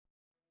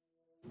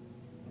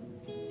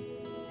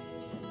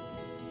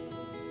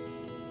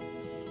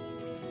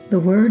The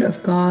Word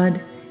of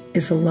God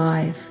is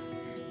alive,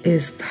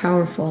 is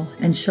powerful,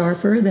 and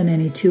sharper than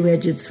any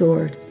two-edged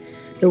sword.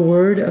 The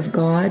Word of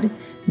God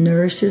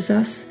nourishes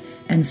us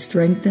and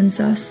strengthens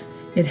us.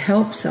 It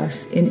helps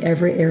us in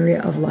every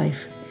area of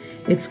life.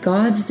 It's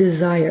God's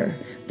desire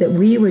that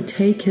we would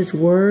take His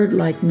Word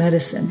like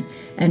medicine,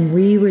 and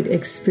we would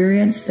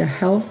experience the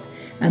health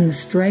and the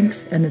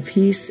strength and the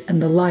peace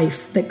and the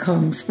life that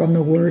comes from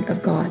the Word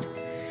of God.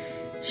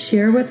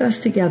 Share with us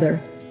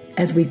together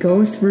as we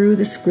go through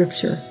the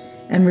Scripture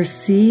and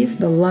receive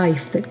the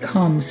life that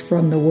comes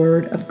from the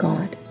Word of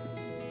God.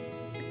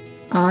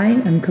 I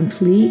am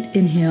complete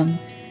in Him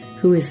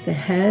who is the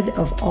head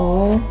of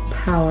all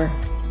power.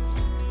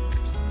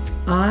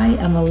 I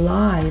am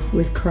alive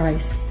with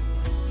Christ.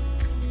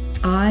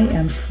 I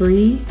am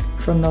free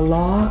from the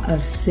law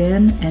of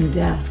sin and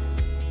death.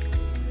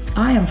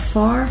 I am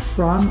far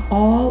from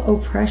all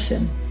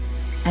oppression,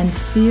 and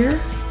fear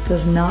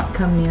does not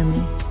come near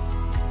me.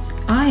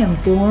 I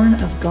am born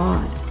of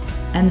God,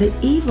 and the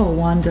evil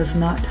one does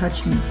not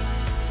touch me.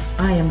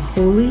 I am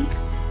holy,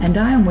 and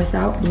I am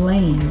without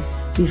blame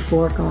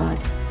before God.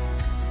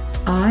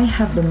 I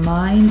have the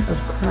mind of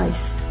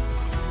Christ.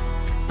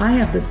 I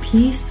have the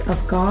peace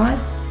of God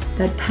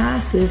that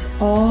passes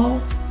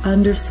all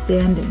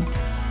understanding.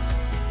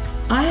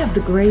 I have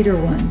the greater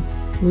one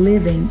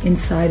living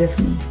inside of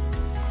me.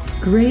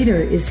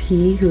 Greater is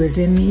He who is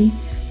in me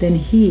than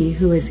he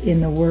who is in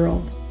the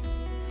world.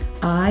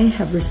 I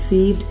have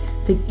received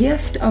the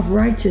gift of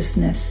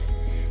righteousness,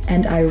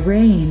 and I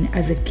reign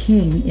as a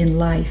king in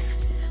life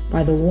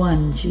by the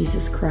one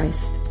Jesus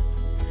Christ.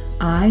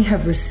 I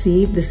have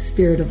received the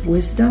spirit of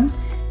wisdom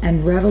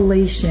and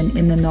revelation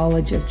in the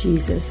knowledge of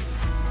Jesus.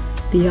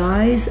 The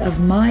eyes of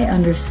my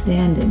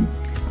understanding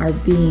are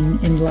being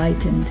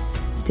enlightened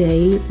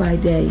day by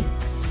day.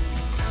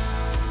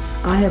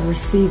 I have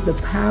received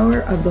the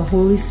power of the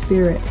Holy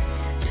Spirit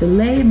to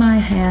lay my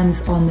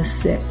hands on the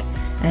sick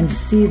and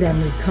see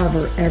them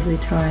recover every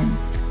time,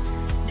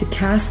 to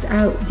cast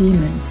out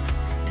demons,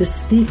 to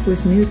speak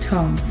with new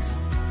tongues.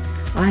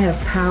 I have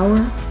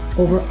power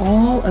over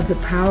all of the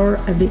power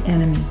of the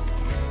enemy,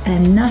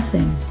 and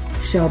nothing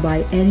shall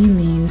by any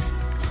means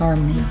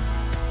harm me.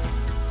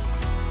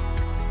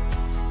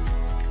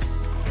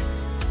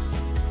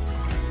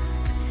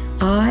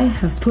 I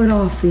have put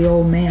off the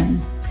old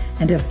man,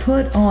 and have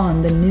put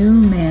on the new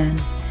man,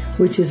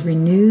 which is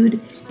renewed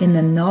in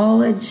the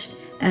knowledge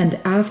and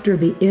after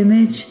the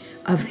image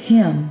of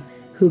Him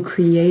who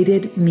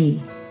created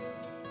me.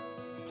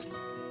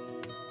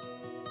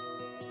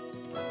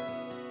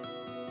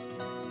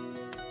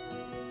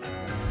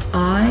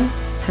 I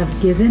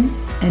have given,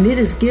 and it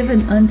is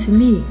given unto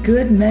me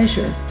good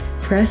measure,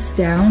 pressed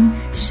down,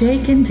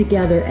 shaken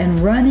together, and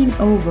running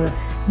over,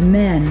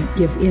 men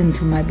give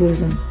into my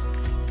bosom.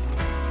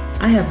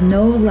 I have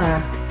no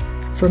lack,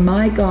 for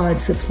my God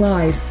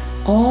supplies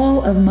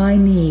all of my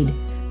need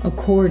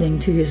according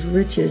to His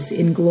riches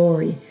in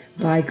glory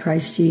by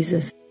Christ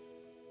Jesus.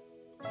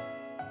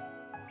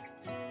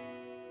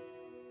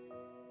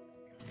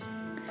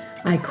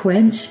 I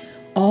quench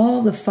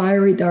all the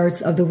fiery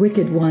darts of the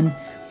wicked one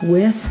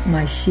with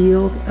my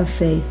shield of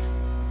faith.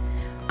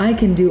 I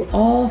can do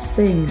all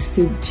things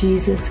through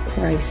Jesus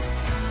Christ.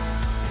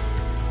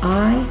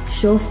 I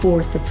show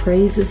forth the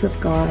praises of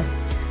God,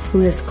 who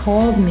has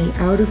called me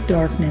out of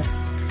darkness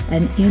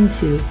and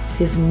into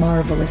His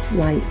marvelous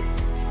light.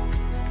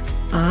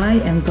 I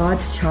am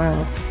God's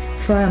child,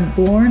 for I am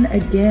born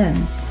again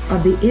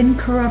of the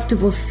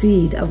incorruptible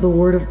seed of the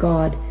Word of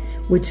God,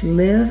 which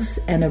lives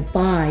and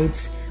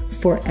abides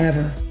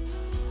forever.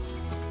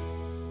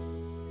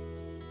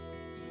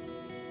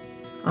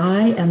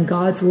 I am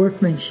God's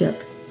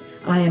workmanship.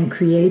 I am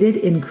created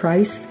in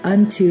Christ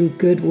unto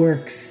good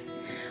works.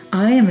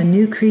 I am a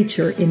new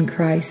creature in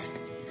Christ.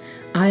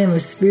 I am a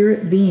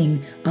spirit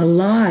being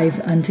alive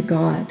unto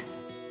God.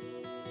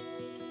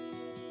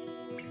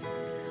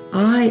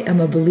 I am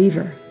a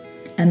believer,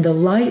 and the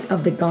light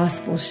of the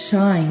gospel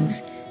shines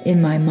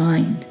in my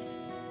mind.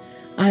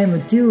 I am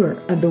a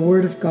doer of the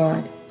Word of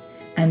God,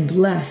 and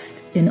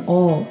blessed in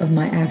all of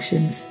my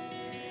actions.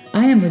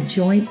 I am a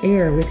joint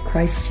heir with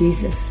Christ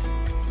Jesus.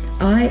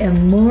 I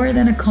am more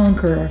than a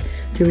conqueror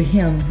through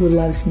Him who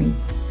loves me.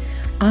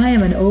 I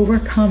am an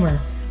overcomer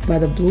by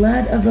the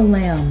blood of the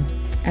Lamb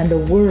and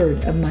the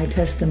word of my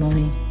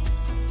testimony.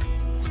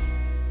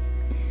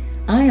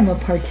 I am a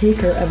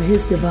partaker of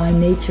His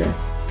divine nature.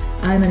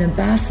 I am an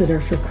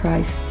ambassador for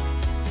Christ.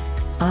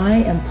 I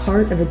am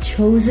part of a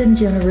chosen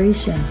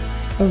generation,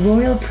 a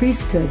royal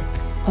priesthood,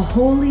 a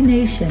holy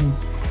nation,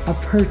 a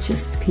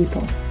purchased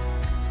people.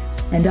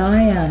 And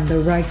I am the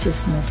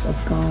righteousness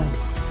of God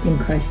in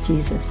Christ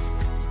Jesus.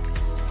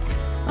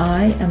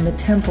 I am the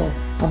temple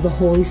of the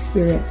Holy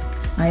Spirit.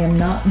 I am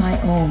not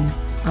my own.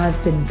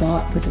 I've been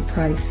bought with a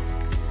price.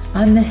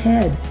 I'm the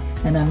head,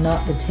 and I'm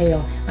not the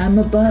tail. I'm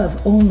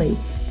above only,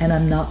 and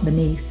I'm not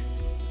beneath.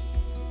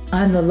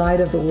 I'm the light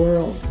of the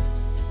world.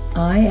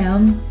 I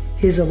am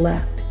His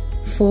elect,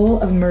 full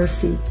of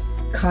mercy,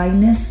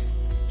 kindness,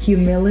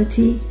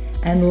 humility,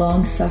 and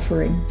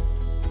long-suffering.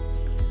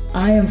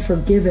 I am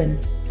forgiven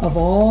of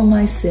all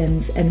my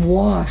sins and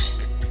washed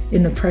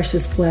in the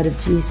precious blood of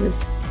Jesus.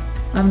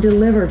 I'm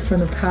delivered from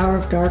the power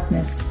of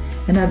darkness,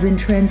 and I've been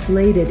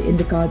translated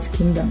into God's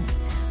kingdom.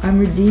 I'm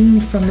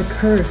redeemed from the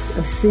curse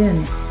of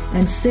sin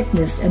and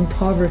sickness and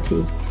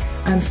poverty.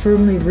 I'm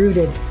firmly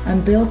rooted.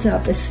 I'm built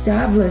up,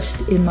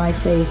 established in my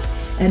faith,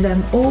 and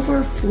I'm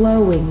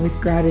overflowing with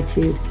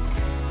gratitude.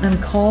 I'm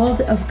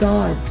called of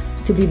God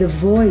to be the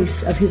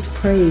voice of His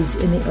praise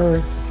in the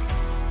earth.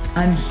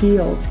 I'm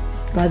healed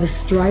by the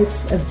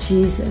stripes of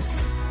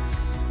Jesus,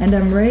 and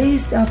I'm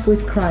raised up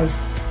with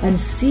Christ and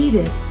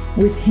seated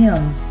with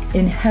Him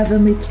in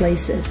heavenly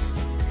places,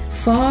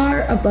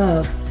 far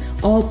above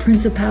all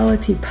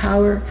principality,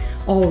 power,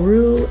 all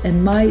rule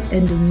and might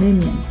and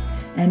dominion,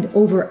 and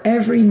over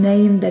every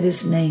name that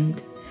is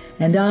named.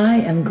 And I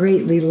am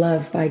greatly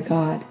loved by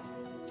God.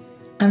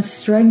 I'm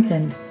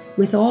strengthened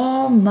with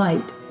all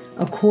might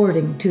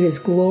according to His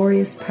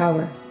glorious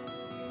power.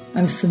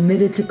 I'm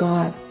submitted to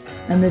God,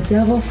 and the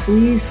devil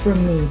flees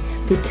from me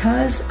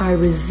because I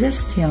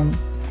resist him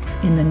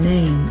in the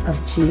name of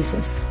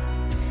Jesus.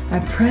 I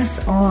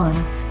press on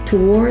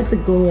toward the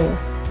goal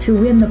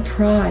to win the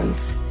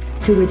prize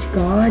to which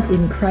God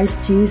in Christ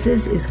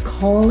Jesus is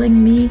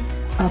calling me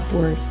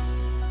upward.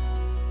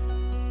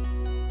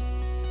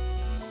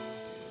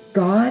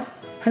 God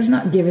has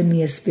not given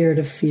me a spirit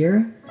of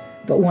fear,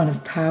 but one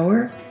of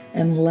power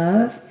and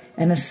love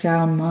and a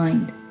sound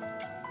mind.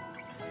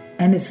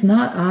 And it's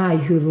not I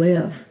who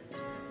live,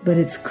 but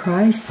it's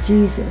Christ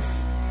Jesus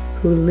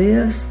who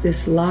lives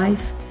this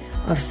life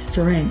of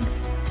strength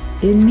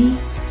in me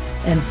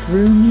and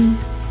through me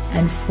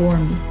and for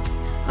me.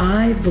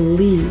 I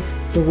believe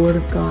the Word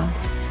of God.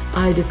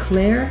 I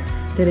declare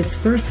that its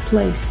first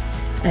place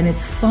and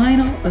its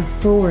final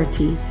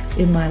authority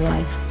in my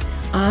life.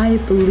 I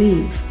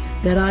believe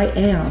that I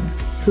am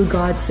who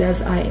God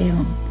says I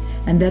am,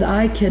 and that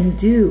I can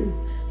do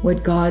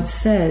what God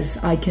says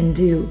I can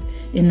do.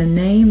 In the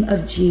name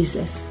of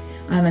Jesus,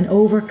 I'm an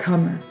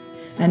overcomer,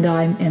 and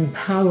I'm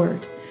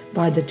empowered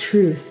by the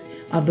truth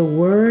of the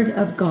Word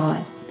of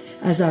God.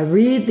 As I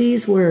read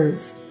these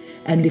words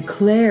and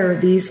declare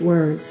these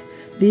words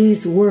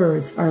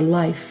are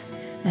life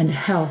and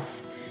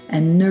health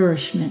and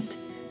nourishment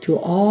to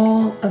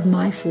all of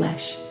my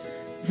flesh.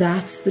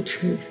 That's the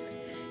truth.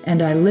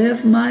 And I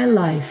live my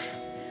life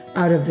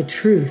out of the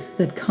truth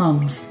that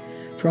comes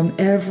from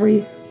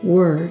every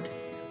word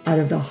out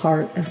of the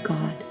heart of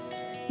God.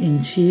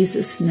 In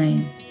Jesus'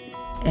 name,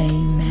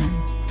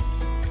 amen.